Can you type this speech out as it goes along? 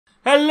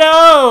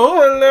Hello!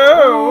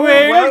 Hello!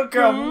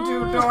 Welcome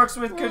to Dorks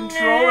with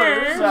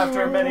Controllers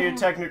after many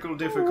technical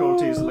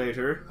difficulties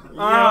later.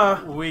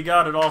 We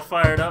got it all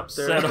fired up,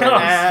 set up.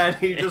 And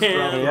he just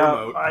dropped the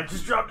remote. I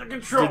just dropped the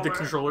controller. Did the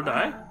controller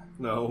die?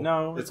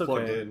 No, it's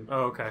plugged in.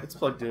 Oh, okay. It's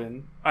plugged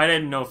in. I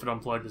didn't know if it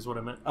unplugged is what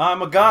I meant.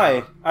 I'm a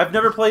guy. I've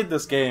never played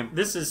this game.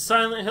 This is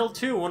Silent Hill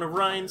 2, one of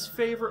Ryan's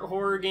favorite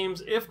horror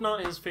games, if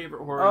not his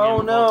favorite horror game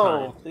Oh of all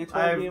time. no! They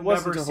told me it I've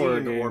wasn't never a horror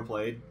seen game. or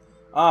played.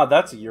 Ah,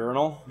 that's a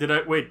urinal.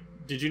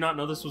 Did you not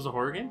know this was a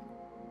horror game?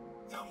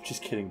 I'm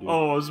just kidding, dude.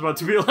 Oh, I was about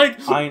to be like...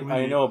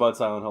 I know about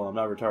Silent Hill. I'm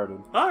not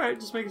retarded. Alright,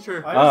 just making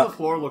sure. Why does the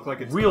floor look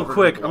like it's Real covered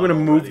quick, in I'm gonna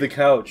blood move already? the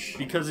couch.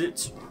 Because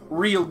it's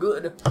real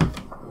good.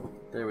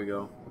 There we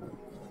go.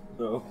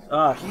 So,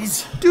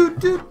 He's...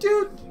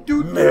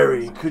 Dude.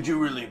 Mary, could you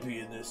really be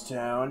in this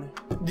town?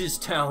 This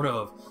town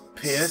of...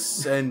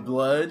 Piss and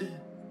blood?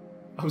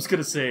 I was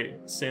gonna say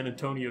San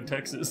Antonio,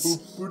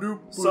 Texas.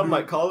 some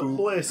might call it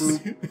bliss.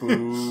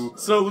 Boo.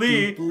 So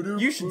Lee,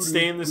 you should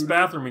stay in this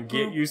bathroom and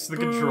get used to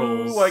the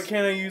controls. Why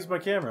can't I use my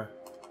camera?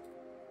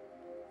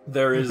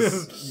 There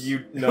is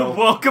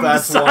Welcome to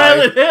that's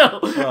Silent Hill.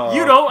 Oh,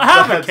 you don't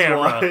have a That's camera.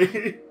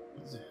 why.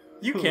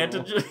 You can't.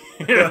 You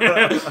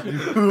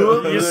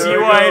see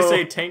why I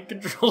say tank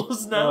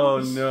controls now? Oh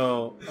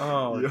no.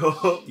 Oh,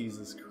 Yo.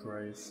 Jesus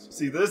Christ.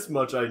 See, this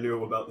much I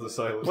knew about the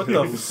Silent What the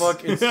Hills.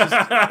 fuck? It's just...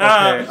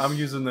 Okay, I'm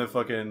using the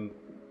fucking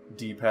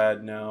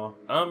D-pad now.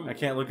 I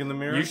can't look in the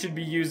mirror. You should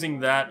be using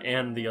that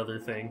and the other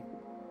thing.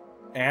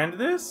 And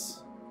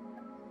this?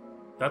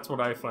 That's what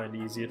I find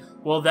easier.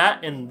 Well,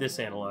 that and this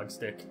analog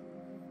stick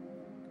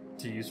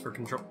to use for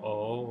control.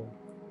 Oh,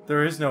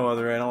 There is no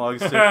other analog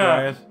stick,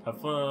 Ryan.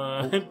 have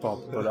fun.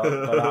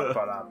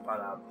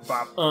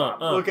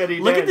 Look at he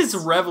Look at dance.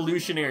 this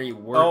revolutionary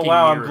working Oh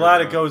wow, I'm mirror, glad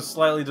though. it goes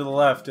slightly to the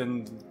left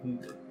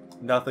and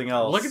nothing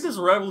else. Look at this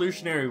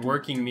revolutionary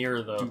working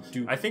mirror, though.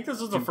 do, I think this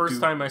is the do, first do,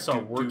 time I saw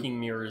do, working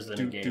mirrors in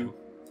a game.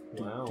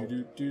 Wow.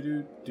 Do.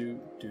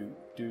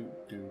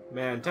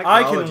 Man, I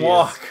technology can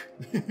walk.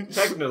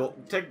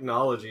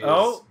 Technology has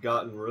Oh.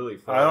 gotten really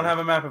far. I don't have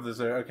a map of this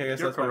area. Okay, I guess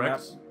You're that's my map.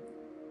 correct.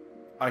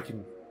 I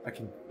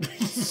can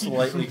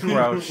slightly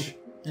crouch.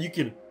 You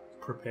can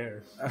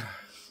prepare.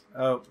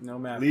 Oh, no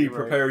map. Lee, you're right.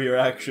 prepare your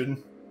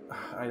action.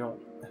 I don't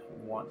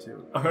want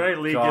to. All right,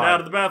 Lee, God. get out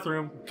of the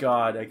bathroom.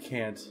 God, I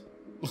can't.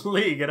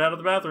 Lee, get out of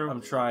the bathroom.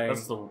 I'm trying.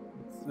 That's the.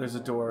 There's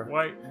a door.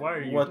 Why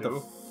are you? What the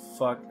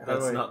fuck? How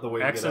That's do I... not the way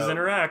to get X's out.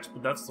 interact,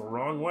 but that's the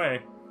wrong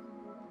way.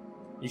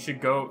 You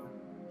should go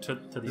to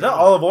the. Is that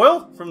olive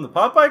oil from the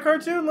Popeye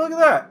cartoon? Look at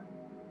that.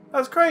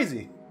 That's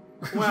crazy.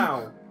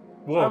 Wow.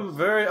 Whoa! I'm a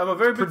very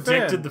big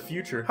predicted fan. the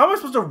future. How am I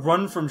supposed to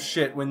run from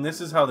shit when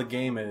this is how the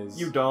game is?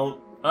 You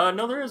don't.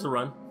 No, there is a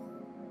run.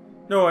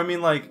 No, I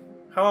mean like,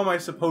 how am I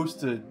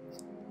supposed to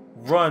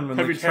run when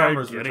Have the you tried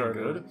camera's getting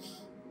retarded? good?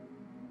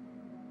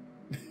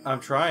 I'm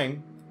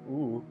trying.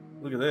 Ooh,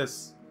 look at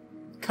this.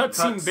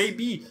 Cutscene, Cuts.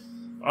 baby.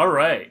 All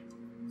right.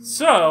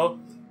 So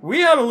we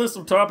had a list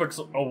of topics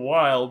a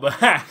while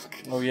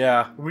back. Oh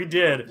yeah. We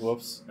did.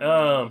 Whoops.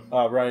 Um.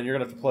 Ryan, you're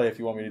gonna have to play if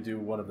you want me to do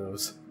one of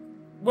those.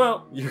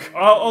 Well,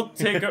 I'll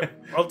take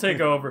I'll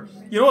take over.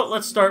 You know what?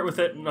 Let's start with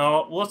it.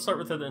 No, let's start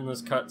with it in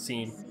this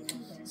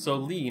cutscene. So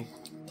Lee,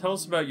 tell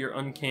us about your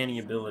uncanny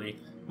ability.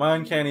 My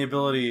uncanny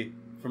ability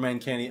from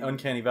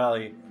Uncanny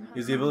Valley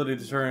is the ability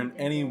to turn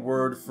any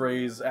word,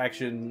 phrase,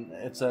 action,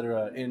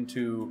 etc.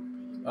 into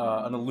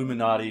an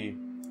Illuminati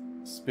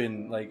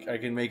spin. Like, I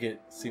can make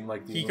it seem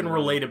like the He can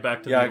Illuminati. relate it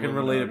back to Yeah, the I can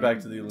relate it Illuminati.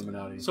 back to the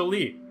Illuminati. So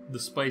Lee, the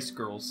Spice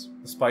Girls.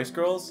 The Spice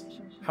Girls?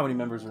 How many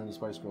members are in the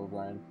Spice Girls,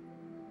 Ryan?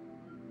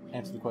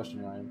 Answer the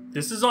question, Ryan.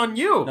 This is on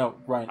you. No,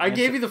 Ryan. I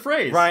gave you the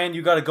phrase. Ryan,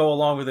 you got to go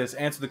along with this.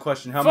 Answer the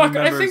question. How Fuck,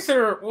 many members? I think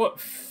there are what?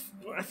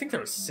 I think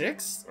there are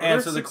 6. Are there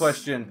Answer the 6?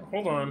 question.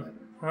 Hold on.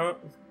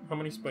 How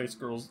many Spice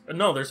Girls?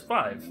 No, there's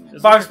 5. Isn't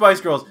 5 there?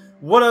 Spice Girls.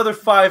 What other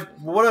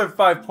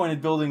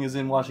five-pointed building is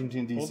in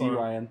Washington D.C., Hold on.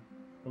 Ryan?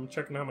 I'm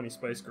checking how many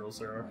Spice Girls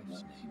there are.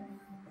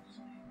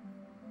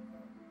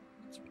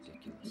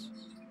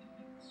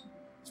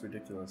 It's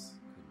ridiculous.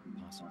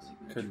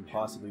 Couldn't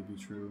possibly be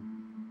true.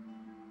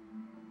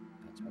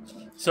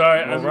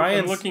 Sorry, Well, I'm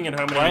Ryan's- looking at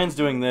how many. Ryan's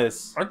doing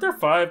this. Aren't there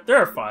 5? There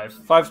are 5.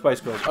 5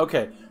 Spice Girls.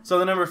 Okay, so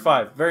the number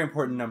 5, very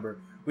important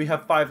number. We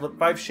have five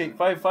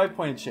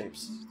pointed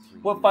shapes.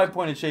 What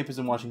 5-pointed shape is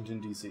in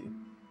Washington D.C.?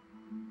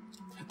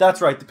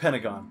 That's right, the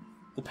Pentagon.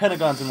 The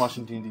Pentagon's in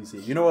Washington D.C.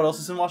 You know what else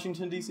is in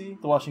Washington D.C.?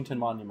 The Washington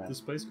The Monument.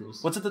 Spice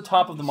Girls. What's at the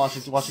top of the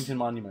Washington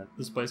Monument?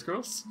 The Spice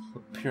Girls? The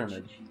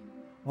pyramid.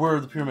 Where are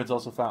the pyramids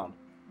also found?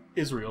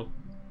 Israel.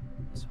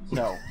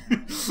 No.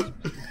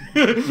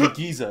 In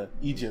Giza,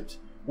 Egypt.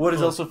 What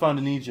is also found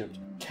in Egypt?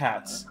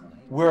 Cats.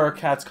 Where are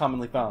cats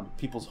commonly found?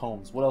 People's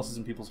homes. What else is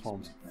in people's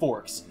homes?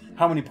 Forks.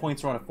 How many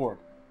points are on a fork?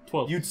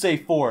 12. You'd say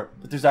 4,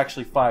 but there's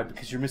actually 5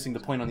 because you're missing the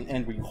point on the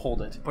end where you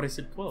hold it. But I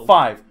said 12.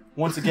 5.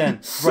 Once again,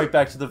 right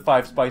back to the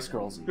 5 Spice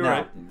Girls. You're now,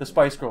 right. the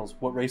Spice Girls,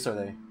 what race are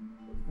they?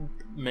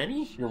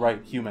 Many? You're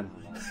right, human.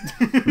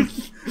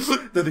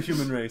 They're the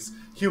human race.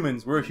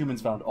 Humans, where are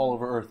humans found? All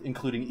over Earth,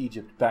 including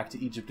Egypt. Back to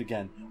Egypt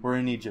again. We're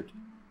in Egypt.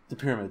 The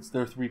pyramids.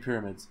 There are 3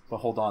 pyramids. But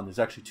hold on, there's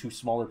actually 2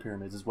 smaller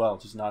pyramids as well,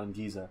 just not in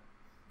Giza.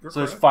 So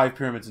there's 5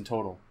 pyramids in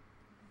total.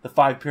 The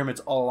 5 pyramids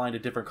all aligned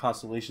at different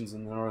constellations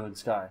in the northern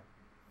sky.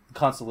 The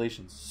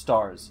constellations.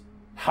 Stars.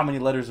 How many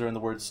letters are in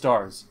the word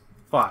stars?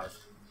 5.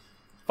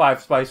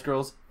 5 Spice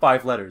Girls,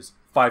 5 letters.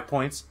 5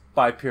 points,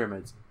 5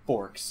 pyramids.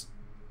 Forks.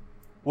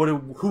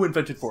 Who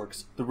invented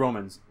forks? The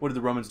Romans. What did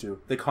the Romans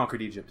do? They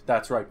conquered Egypt.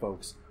 That's right,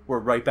 folks. We're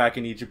right back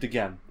in Egypt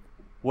again.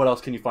 What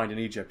else can you find in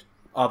Egypt?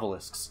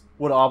 Obelisks.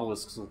 What do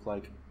obelisks look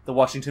like? The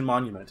Washington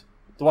Monument.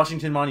 The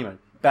Washington Monument.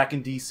 Back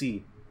in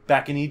D.C.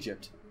 Back in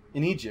Egypt.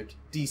 In Egypt.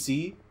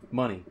 D.C.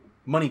 Money.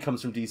 Money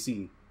comes from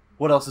D.C.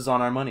 What else is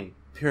on our money?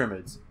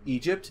 Pyramids.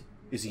 Egypt?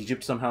 Is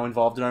Egypt somehow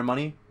involved in our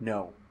money?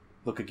 No.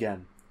 Look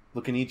again.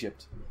 Look in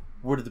Egypt.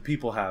 What do the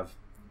people have?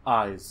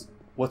 Eyes.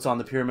 What's on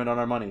the pyramid on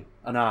our money?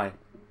 An eye.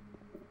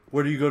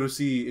 Where do you go to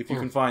see if you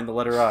can find the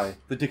letter I?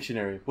 The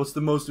dictionary. What's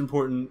the most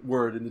important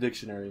word in the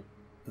dictionary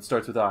that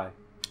starts with I?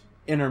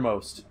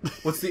 Innermost.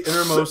 What's the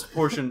innermost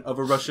portion of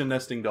a Russian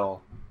nesting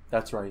doll?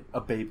 That's right,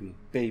 a baby.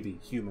 Baby.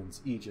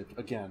 Humans. Egypt.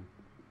 Again.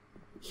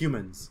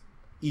 Humans.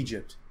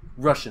 Egypt.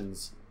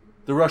 Russians.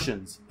 The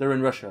Russians. They're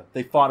in Russia.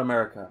 They fought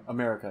America.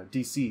 America.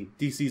 DC.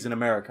 DC's in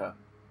America.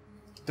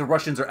 The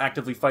Russians are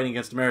actively fighting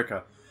against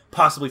America.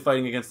 Possibly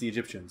fighting against the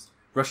Egyptians.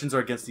 Russians are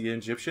against the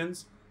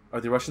Egyptians? Are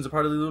the Russians a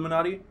part of the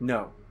Illuminati?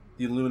 No.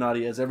 The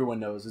Illuminati, as everyone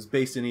knows, is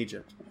based in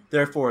Egypt.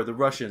 Therefore, the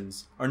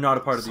Russians are not a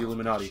part of the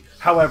Illuminati.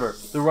 However,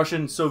 the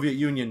Russian Soviet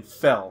Union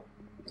fell.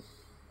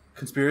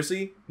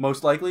 Conspiracy?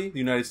 Most likely, the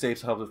United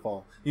States helped it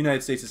fall. The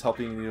United States is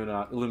helping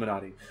the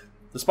Illuminati.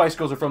 The Spice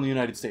Girls are from the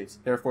United States.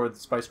 Therefore, the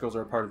Spice Girls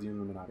are a part of the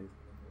Illuminati.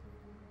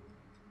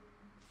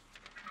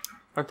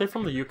 Aren't they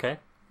from the UK?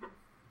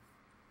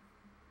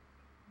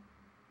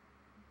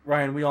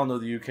 Ryan, we all know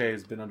the UK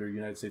has been under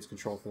United States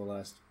control for the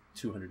last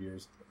 200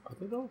 years. Are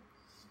they though?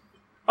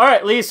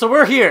 Alright, Lee, so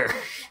we're here.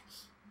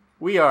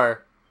 We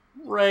are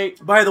right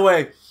By the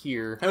way,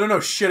 here. I don't know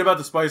shit about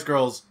the Spice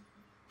Girls.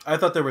 I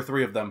thought there were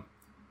 3 of them.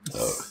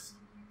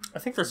 I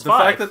think there's The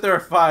 5. fact that there are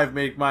 5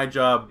 make my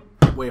job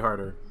way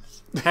harder.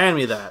 Hand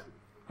me that.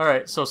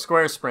 Alright, so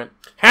square sprint.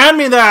 Hand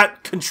me that I'm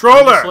just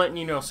controller! letting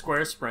you know,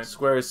 square sprint.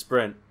 Square is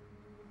sprint.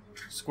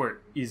 Square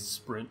is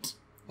sprint.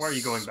 Why are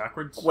you going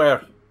backwards?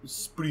 Square.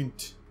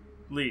 Sprint.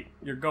 Lee,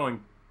 you're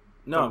going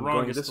No, the I'm going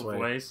wrongest this of way.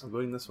 ways. I'm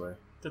going this way.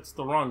 That's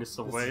the wrongest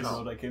of This ways. is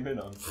what I came in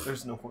on.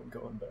 There's no point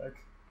going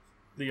back.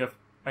 Lee,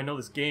 I know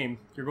this game.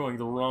 You're going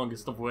the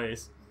wrongest of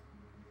ways.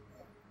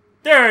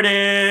 There it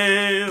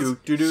is!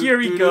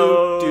 Here he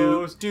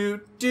goes!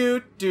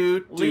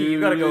 Lee, you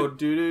gotta go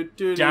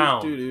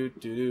down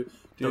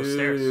those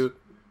stairs.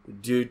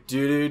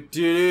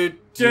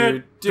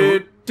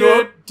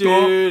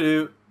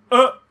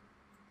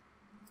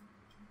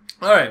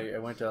 Alright, I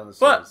went down the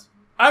but stairs.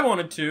 I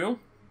wanted to.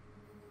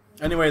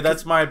 Anyway,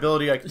 that's my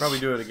ability. I can probably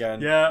do it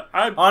again. Yeah,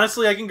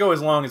 Honestly, I can go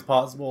as long as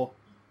possible.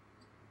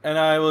 And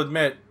I will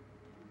admit,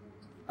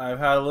 I've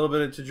had a little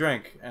bit to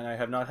drink, and I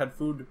have not had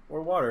food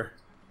or water.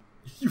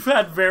 You've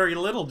had very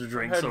little to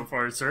drink I've had- so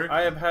far, sir.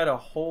 I have had a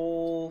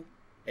whole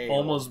ale.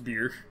 Almost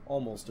beer.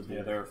 Almost a beer.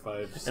 Yeah, there are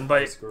 5. And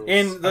by- Spice Girls.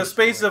 In the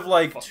space of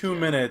like Fuck 2 yeah.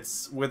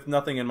 minutes with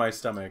nothing in my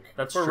stomach.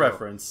 That's for true.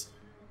 reference.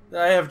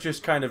 I have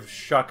just kind of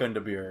shotgunned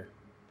a beer.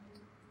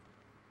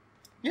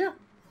 Yeah.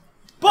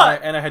 But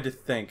But and I had to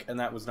think, and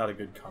that was not a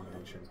good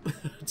combination.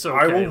 it's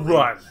okay.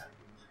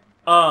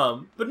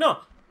 But no,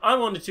 I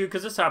wanted to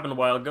because this happened a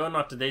while ago.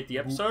 Not to date the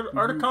episode.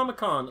 Art of Comic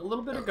Con a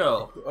little bit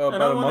ago. And I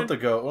About a wanted- month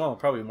ago. Well,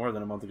 probably more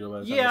than a month ago. By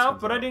the time this Yeah,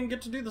 comes but I out. didn't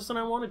get to do this, and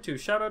I wanted to.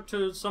 Shout out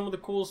to some of the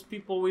coolest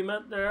people we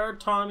met there,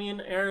 Tommy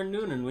and Aaron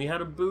Noonan. We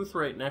had a booth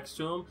right next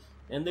to them,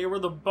 and they were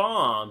the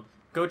bomb.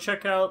 Go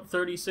check out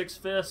 36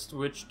 Fist,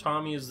 which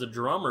Tommy is the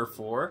drummer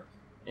for.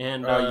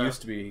 And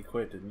Used to be. He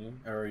quit, didn't he?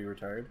 Or he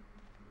retired?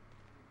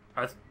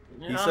 He I said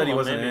don't he know,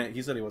 wasn't. maybe.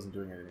 He said he wasn't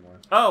doing it anymore.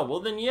 Oh,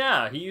 well then,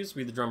 yeah, he used to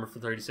be the drummer for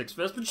 36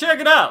 Fist, but check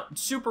it out!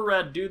 Super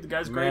rad dude, the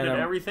guy's great Man, at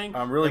everything.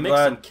 I'm really and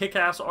glad- makes some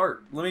kick-ass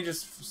art. Let me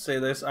just say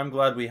this: I'm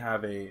glad we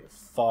have a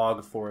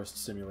fog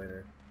forest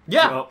simulator.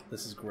 Yeah! Well,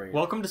 This is great.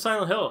 Welcome to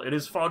Silent Hill. It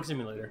is Fog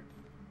Simulator.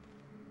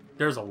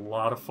 There's a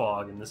lot of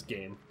fog in this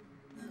game.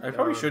 I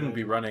probably shouldn't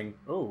be running.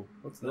 Oh,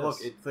 what's this?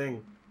 look, it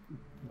thing.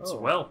 It's Oh,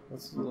 well.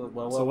 That's,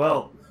 well. So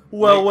well.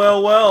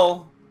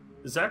 Well.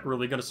 Is Zach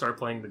really going to start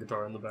playing the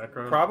guitar in the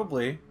background?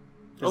 Probably.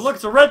 Oh, look,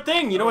 it's a red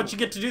thing! You know what you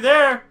get to do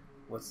there?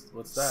 What's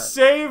that?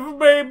 Save,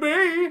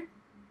 baby!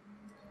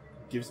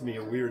 Gives me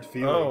a weird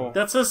feeling. Oh.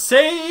 That's a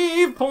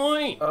save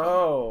point!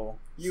 Oh.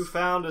 You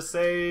found a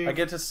save. I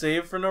get to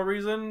save for no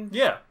reason?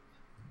 Yeah.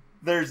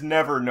 There's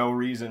never no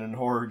reason in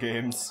horror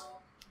games.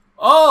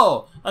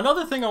 Oh!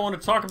 Another thing I want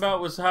to talk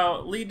about was how...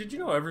 Lee, did you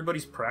know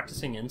everybody's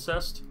practicing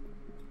incest?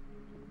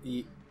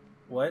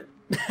 What?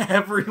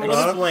 Everyone,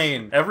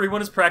 Explain.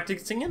 everyone is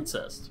practicing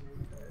incest.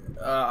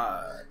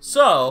 Uh,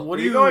 So... what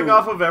Are do you going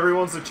off of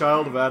everyone's a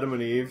child of Adam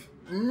and Eve?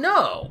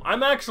 No!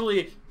 I'm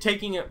actually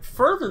taking it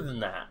further than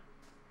that.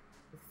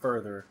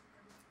 Further.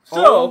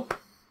 So...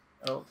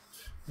 Oh.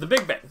 The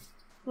Big Bang.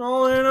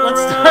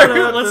 Let's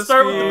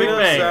start with the Big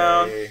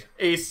Bang.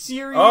 A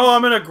series. Oh,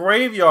 I'm in a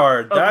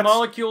graveyard. Of That's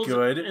molecules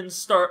good.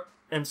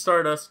 and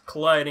stardust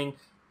colliding,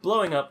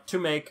 blowing up to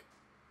make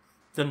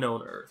the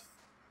known Earth.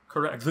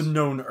 Correct. The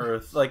known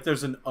Earth. Like,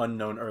 there's an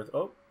unknown Earth.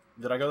 Oh,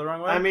 did I go the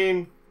wrong way? I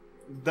mean,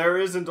 there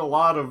isn't a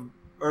lot of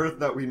Earth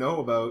that we know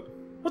about.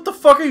 What the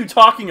fuck are you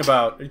talking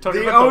about? Are you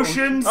talking The about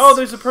oceans. Oh,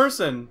 there's a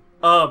person.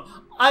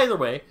 Either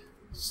way,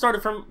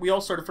 we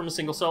all started from a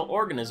single cell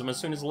organism as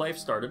soon as life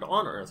started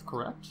on Earth.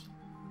 Correct.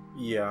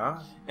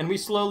 Yeah. And we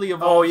slowly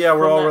evolved. Oh, yeah,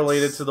 we're from all that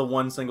related to the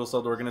one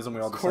single-celled organism we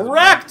all decided.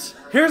 Correct!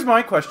 Here's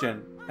my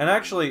question. And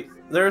actually,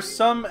 there's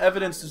some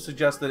evidence to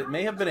suggest that it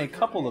may have been a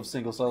couple of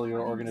single-cellular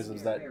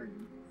organisms that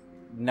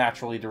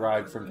naturally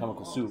derived from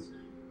chemical soup.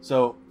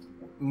 So,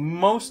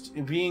 most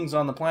beings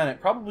on the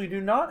planet probably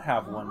do not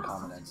have one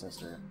common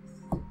ancestor.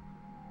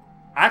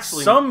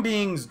 Actually, some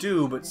beings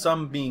do, but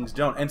some beings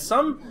don't. And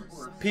some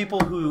people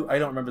who... I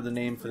don't remember the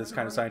name for this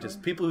kind of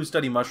scientist. People who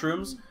study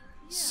mushrooms...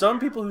 Some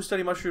people who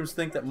study mushrooms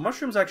think that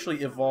mushrooms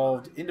actually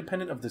evolved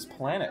independent of this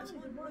planet.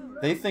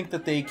 They think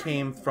that they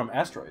came from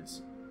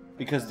asteroids,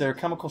 because their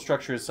chemical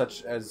structure is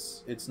such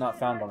as it's not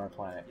found on our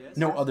planet.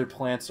 No other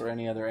plants or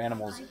any other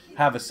animals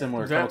have a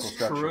similar chemical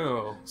structure. That's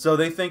true. So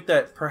they think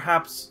that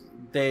perhaps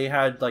they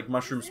had like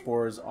mushroom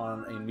spores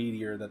on a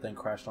meteor that then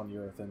crashed on the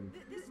Earth and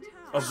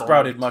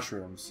sprouted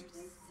mushrooms.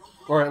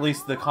 Or at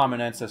least the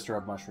common ancestor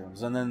of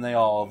mushrooms. And then they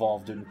all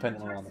evolved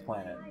independently on the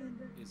planet.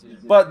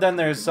 But then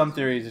there's some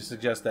theories to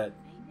suggest that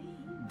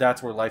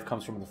that's where life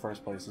comes from in the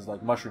first place, is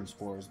like mushroom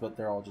spores, but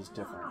they're all just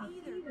different.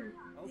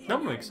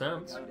 That makes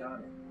sense.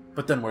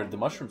 But then where did the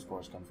mushroom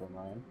spores come from,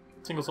 Ryan?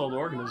 Single-celled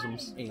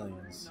organisms.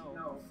 Aliens.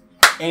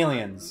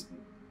 Aliens.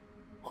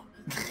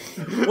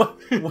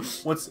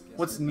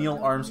 What's Neil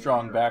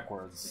Armstrong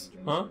backwards?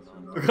 Huh?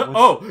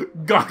 Oh,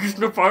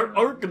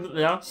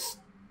 yeah.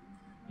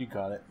 You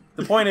got it.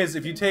 The point is,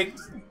 if you take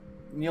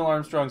Neil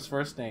Armstrong's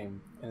first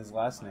name and his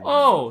last name,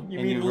 oh, you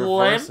and mean you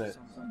reverse Len? it,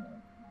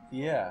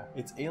 yeah,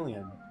 it's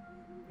alien.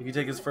 If you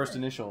take his first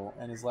initial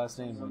and his last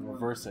name and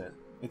reverse it,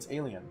 it's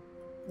alien.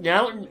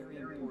 Yeah.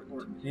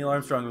 Neil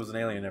Armstrong was an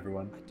alien,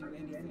 everyone.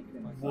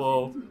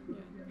 Whoa.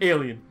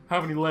 Alien.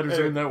 How many letters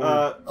are in that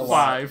word?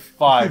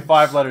 5.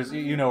 5 letters.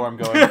 You know where I'm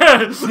going.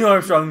 Neil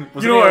Armstrong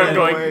was an where alien I'm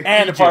going.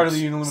 and a part of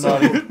the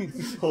Illuminati.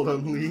 Hold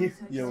on, Lee.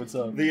 Yo, what's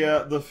up?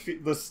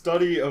 The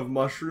study of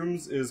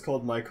mushrooms is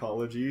called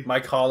mycology.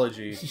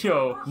 Mycology.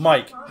 Yo.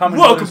 Mike. How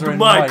many Welcome letters are to in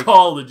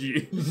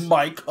mycology.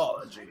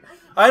 Mycology.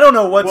 I don't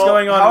know what's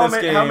going on in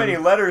this game. How many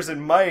letters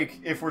in Mike,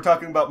 if we're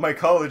talking about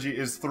mycology,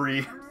 is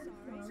 3?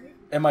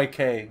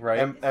 M-I-K,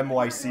 right?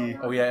 M-Y-C.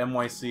 Oh yeah,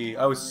 M-Y-C.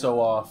 I was so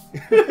off.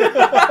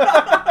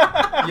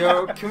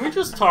 Yo, can we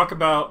just talk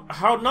about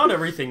how not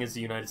everything is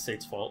the United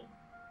States' fault?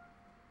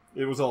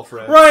 It was all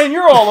Fred. Ryan,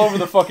 you're all over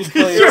the fucking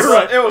place. You're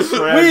right. It was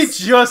Fred. We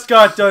just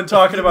got done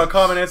talking about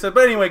common incest.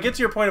 But anyway, get to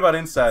your point about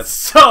incest.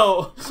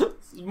 So,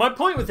 my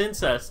point with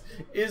incest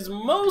is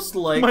most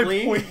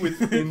likely... My point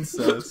with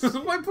incest.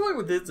 My point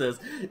with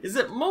incest is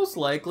that most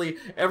likely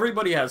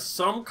everybody has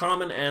some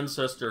common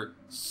ancestor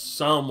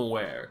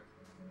somewhere.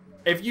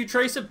 If you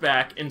trace it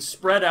back and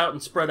spread out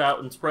and spread out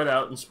and spread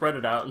out and spread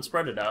it out and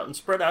spread it out and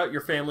spread out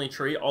your family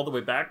tree all the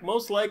way back,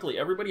 most likely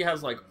everybody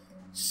has like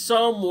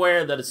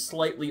somewhere that is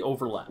slightly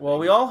overlapped. Well,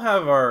 we all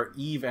have our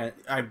Eve,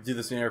 I do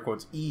this in air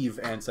quotes, Eve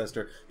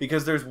ancestor,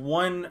 because there's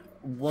one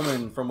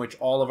woman from which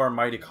all of our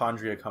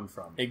mitochondria come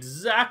from.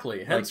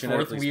 Exactly. Henceforth,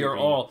 genetically we are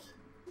speaking. all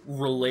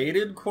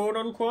related, quote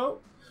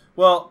unquote.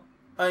 Well,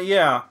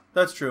 yeah,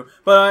 that's true.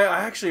 But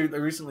I actually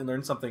recently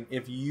learned something.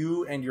 If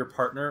you and your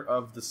partner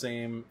of the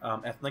same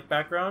ethnic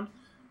background,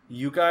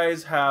 you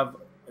guys have,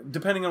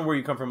 depending on where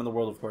you come from in the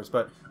world, of course,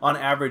 but on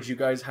average, you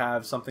guys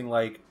have something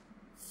like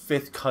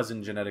 5th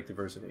cousin genetic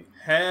diversity.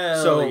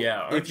 Hell So,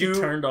 yeah. Aren't if you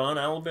you- turned on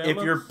Alabama? If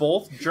you're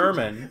both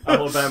German,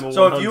 Alabama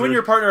so 100. if you and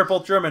your partner are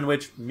both German,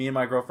 which me and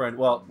my girlfriend,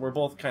 well, we're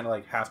both kind of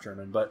like half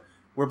German, but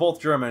we're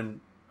both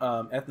German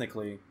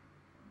ethnically.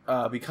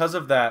 Because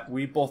of that,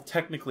 we both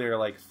technically are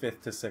like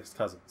 5th to 6th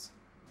cousins.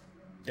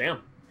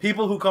 Damn.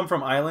 People who come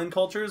from island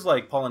cultures,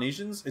 like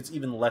Polynesians, it's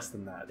even less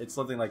than that. It's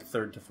something like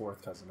 3rd to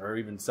 4th cousin, or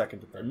even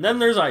 2nd to 3rd. And then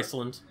there's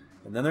Iceland.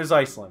 And then there's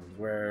Iceland,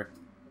 where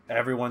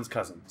everyone's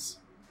cousins.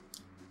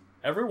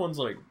 Everyone's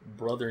like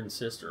brother and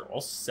sister. All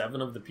 7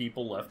 of the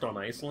people left on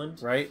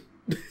Iceland. Right?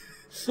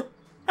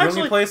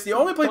 Actually, The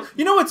only place,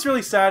 you know what's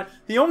really sad?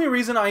 The only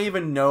reason I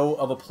even know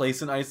of a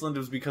place in Iceland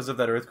was because of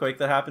that earthquake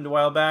that happened a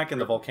while back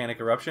and the volcanic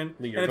eruption.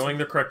 Lee, you're And it's- going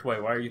the correct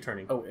way. Why are you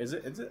turning? Oh, is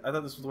it? I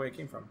thought this was the way it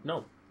came from.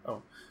 No.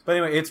 Oh. But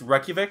anyway, it's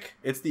Reykjavik.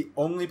 It's the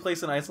only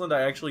place in Iceland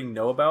I actually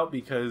know about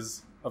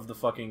because of the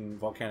fucking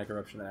volcanic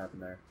eruption that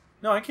happened there.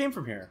 No, I came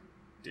from here.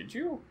 Did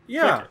you?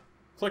 Yeah.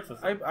 Click the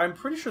thing. I'm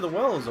pretty sure the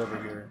well is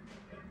over here.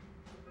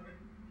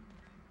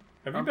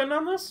 Have you been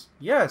on this?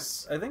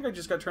 Yes, I think I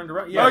just got turned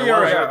around. Yeah, Oh, you're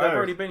right. Yeah, I've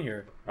already been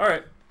here.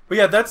 Alright. But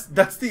yeah, that's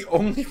the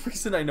only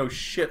reason I know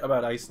shit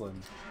about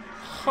Iceland.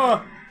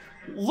 Huh.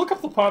 Look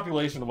up the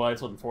population of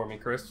Iceland for me,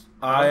 Chris.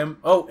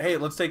 Oh, hey,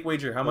 let's take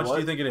wager. How much do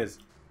you think it is?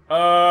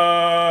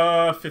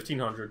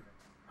 1,500.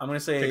 I'm gonna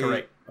say. Take a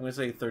rate. I'm gonna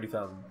say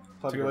 30,000.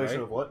 Population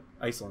of what?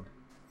 Iceland.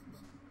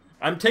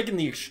 I'm taking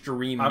the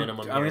extreme minimum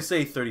I'm here. gonna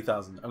say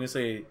 30,000. I'm gonna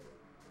say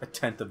a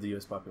tenth of the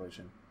U.S.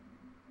 population.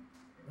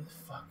 What the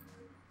fuck?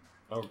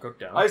 Oh, go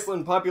down.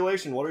 Iceland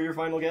population. What are your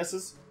final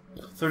guesses?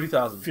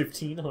 30,000.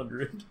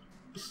 1,500.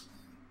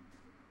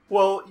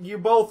 Well, you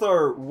both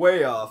are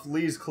way off.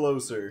 Lee's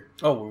closer.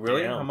 Oh,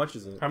 really? Damn. How much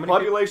is it? How many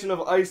Population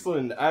of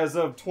Iceland as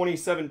of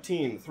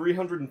 2017,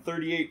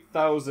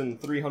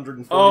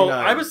 338,349. Oh,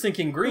 I was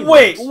thinking Greenland.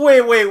 Wait.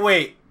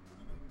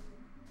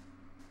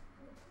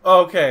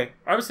 Oh, okay.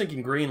 I was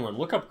thinking Greenland.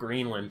 Look up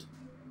Greenland.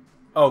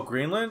 Oh,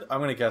 Greenland? I'm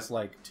gonna guess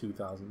like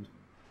 2,000.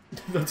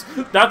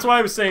 That's why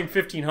I was saying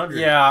 1,500.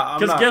 Yeah,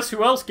 because guess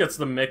who else gets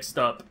them mixed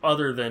up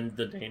other than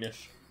the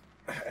Danish?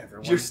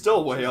 Everyone. You're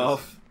still way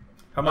off.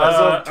 How much? As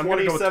of I'm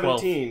gonna go with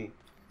 2017,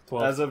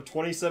 12. as of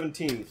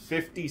 2017,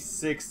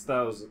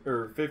 56,000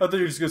 or I thought you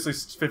were just gonna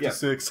say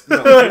 56.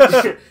 no,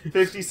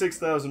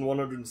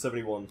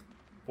 56,171.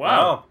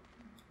 Wow.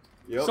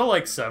 Yep. So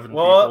like 7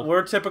 Well, people.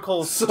 we're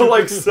typical. So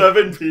like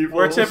 7 people.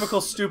 We're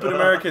typical stupid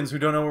Americans who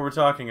don't know what we're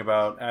talking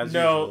about. As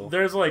No, usual.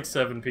 there's like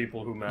 7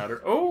 people who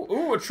matter.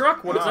 Oh, a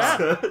truck. What is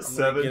that? I'm gonna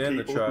 7 get in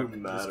the people truck. who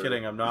matter. Just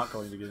kidding. I'm not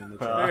going to get in the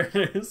truck.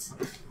 There it is.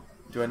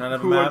 Do I not have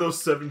a Who are map?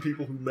 those 7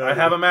 people who matter? I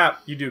have a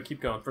map. You do.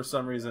 Keep going. For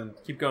some reason,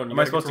 Keep going. You Am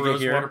I gotta supposed to get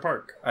here? Rosewater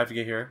Park. I have to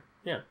get here.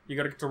 Yeah, you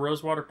gotta get to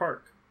Rosewater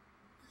Park.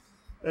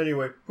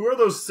 Anyway, who are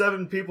those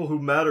 7 people who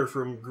matter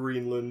from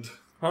Greenland?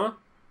 Huh?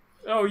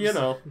 Oh, you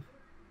know.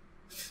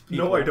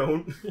 No, I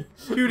don't.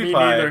 PewDiePie. Me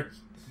neither.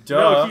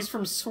 Duh. No, he's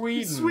from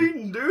Sweden.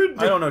 Sweden, dude.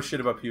 I don't know shit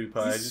about PewDiePie.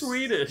 I He's just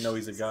Swedish. know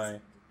he's a guy.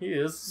 He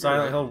is.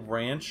 Silent Hill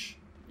Ranch.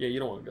 Yeah, you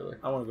don't want to go there.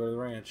 I want to go to the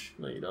ranch.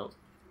 No, you don't.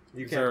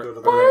 You Is can't there- go to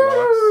the are there Red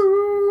rocks?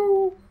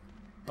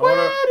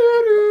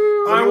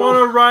 I want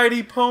to ride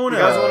Epona. You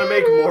guys want to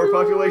make more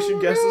population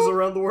guesses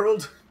around the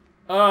world?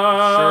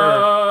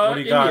 Sure. What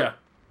do you got? India.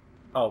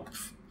 Oh,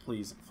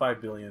 please.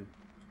 5 billion.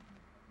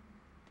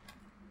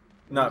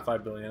 Not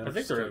 5 billion. I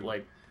think they're at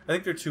like. I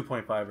think they're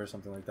 2.5 or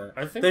something like that.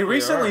 I think they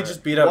recently are.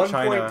 just beat up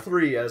China.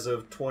 1.3 as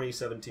of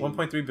 2017.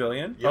 1.3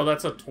 billion? Yep. Oh,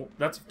 that's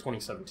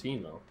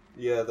 2017 though.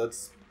 Yeah,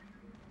 that's...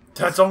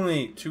 That's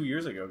only 2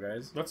 years ago,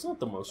 guys. That's not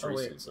the most Oh,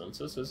 recent wait.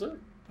 census, is it?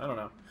 I don't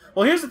know.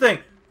 Well, here's the thing.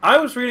 I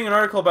was reading an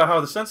article about how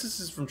the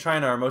censuses from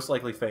China are most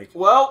likely fake.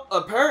 Well,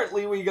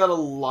 apparently we got a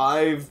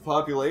live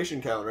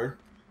population counter.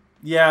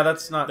 Yeah,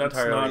 that's not That's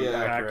entirely not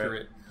accurate.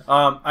 accurate.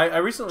 I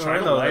recently learned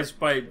China though lies that,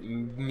 by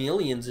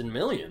millions and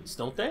millions,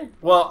 don't they?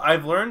 well,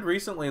 I've learned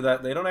recently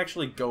that they don't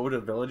actually go to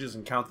villages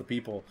and count the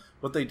people.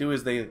 What they do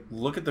is they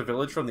look at the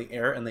village from the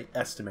air and they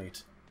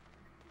estimate.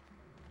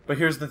 But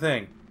here's the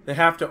thing. They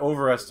have to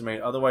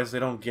overestimate, otherwise they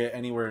don't get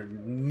anywhere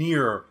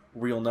near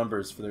real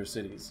numbers for their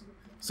cities.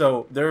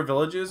 So their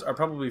villages are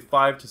probably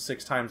 5 to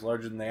 6 times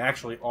larger than they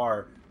actually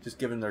are, just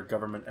given their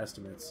government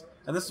estimates.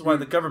 And this is why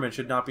the government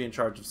should not be in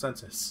charge of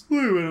census. Wait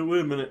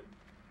a minute.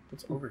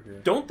 What's over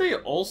here? Don't they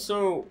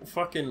also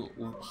fucking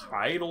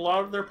hide a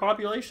lot of their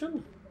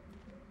population?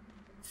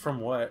 From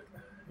what?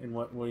 In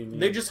what do you mean?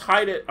 They just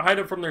hide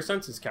it from their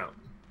census count.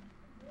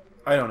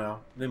 I don't know.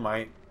 They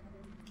might.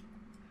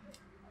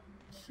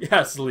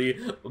 Yes, Lee.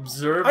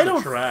 Observe I the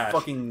don't trash.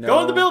 fucking know.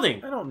 Go in the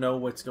building. I don't know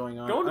what's going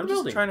on. Go in the I'm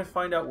building. just trying to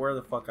find out where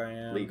the fuck I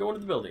am. Lee, go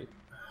into the building.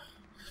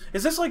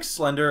 Is this like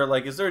Slender?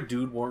 Like, is there a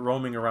dude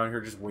roaming around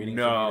here just waiting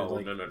for me to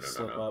like no,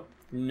 slip no. up?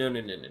 No.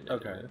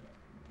 Okay.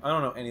 I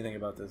don't know anything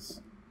about this.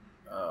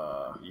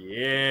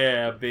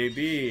 Yeah,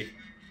 baby.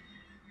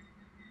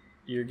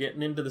 You're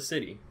getting into the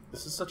city.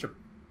 This is such a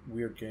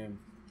weird game.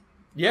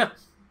 Yeah.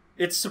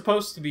 It's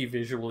supposed to be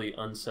visually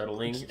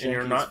unsettling, It's and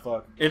you're janky not... as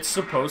fuck. It's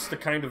supposed to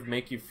kind of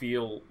make you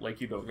feel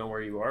like you don't know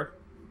where you are.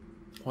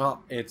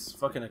 Well, it's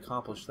fucking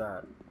accomplished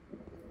that.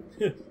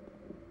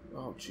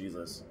 Oh,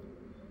 Jesus.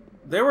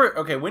 They were...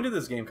 Okay, when did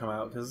this game come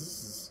out? Because this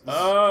is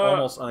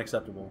almost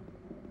unacceptable.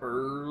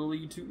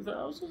 Early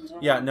 2000s?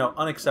 Yeah, no,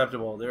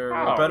 unacceptable. There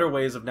Wow. are better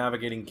ways of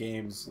navigating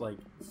games like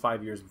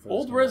 5 years before.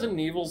 Old this came Resident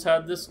out. Evils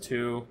had this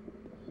too.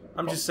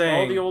 I'm just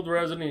saying. All the old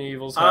Resident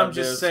Evils had I'm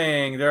just this.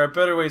 saying there are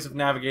better ways of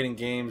navigating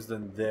games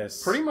than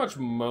this. Pretty much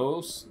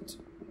most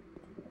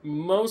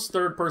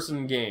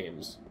third-person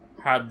games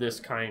had this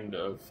kind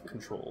of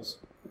controls.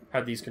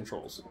 Had these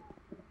controls.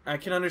 I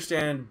can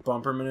understand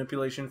bumper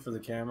manipulation for the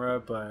camera,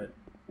 but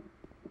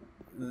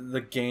the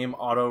game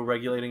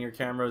auto-regulating your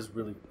camera is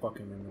really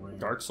fucking annoying.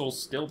 Dark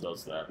Souls still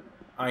does that.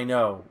 I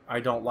know. I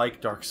don't like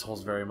Dark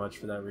Souls very much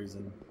for that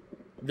reason.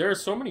 There are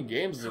so many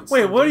games that Wait,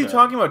 still what do are you that.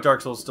 talking about?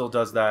 Dark Souls still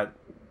does that.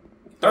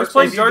 I was If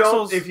playing you Dark don't-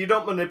 Souls, If you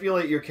don't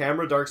manipulate your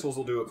camera, Dark Souls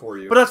will do it for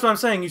you. but that's what I'm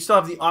saying. You still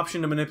have the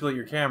option to manipulate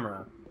your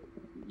camera.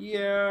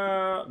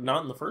 Yeah,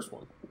 not in the first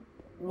one.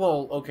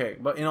 Well, okay,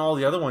 but in all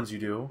the other ones you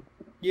do.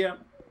 Yeah.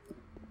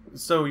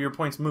 So your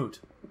point's moot.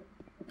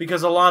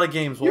 Because a lot of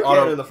games will you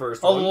auto... can in the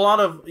first A one. lot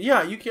of...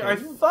 Yeah, you can. I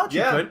thought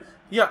you Yeah. could.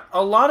 Yeah,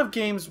 a lot of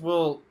games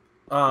will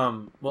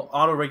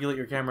auto-regulate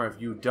your camera if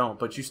you don't,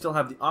 but you still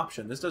have the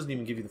option. This doesn't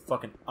even give you the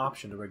fucking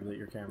option to regulate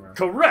your camera.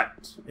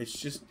 Correct. It's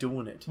just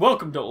doing it.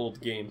 Welcome to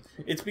old games.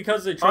 It's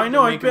because they tried I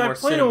know, to make it more I've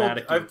played old,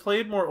 cinematic. I've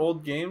played more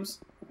old games,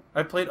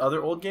 I played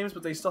other old games,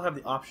 but they still have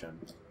the option.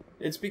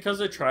 It's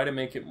because I try to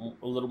make it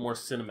a little more Where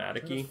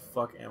cinematic-y. the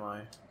fuck am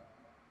I?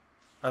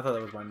 I thought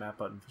that was my map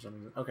button for some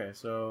reason. Okay,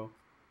 so...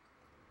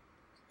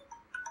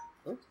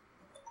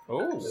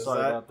 Oh.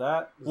 Sorry about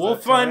that. We'll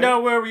find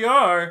out where we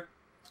are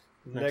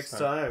next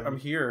time. I'm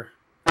here.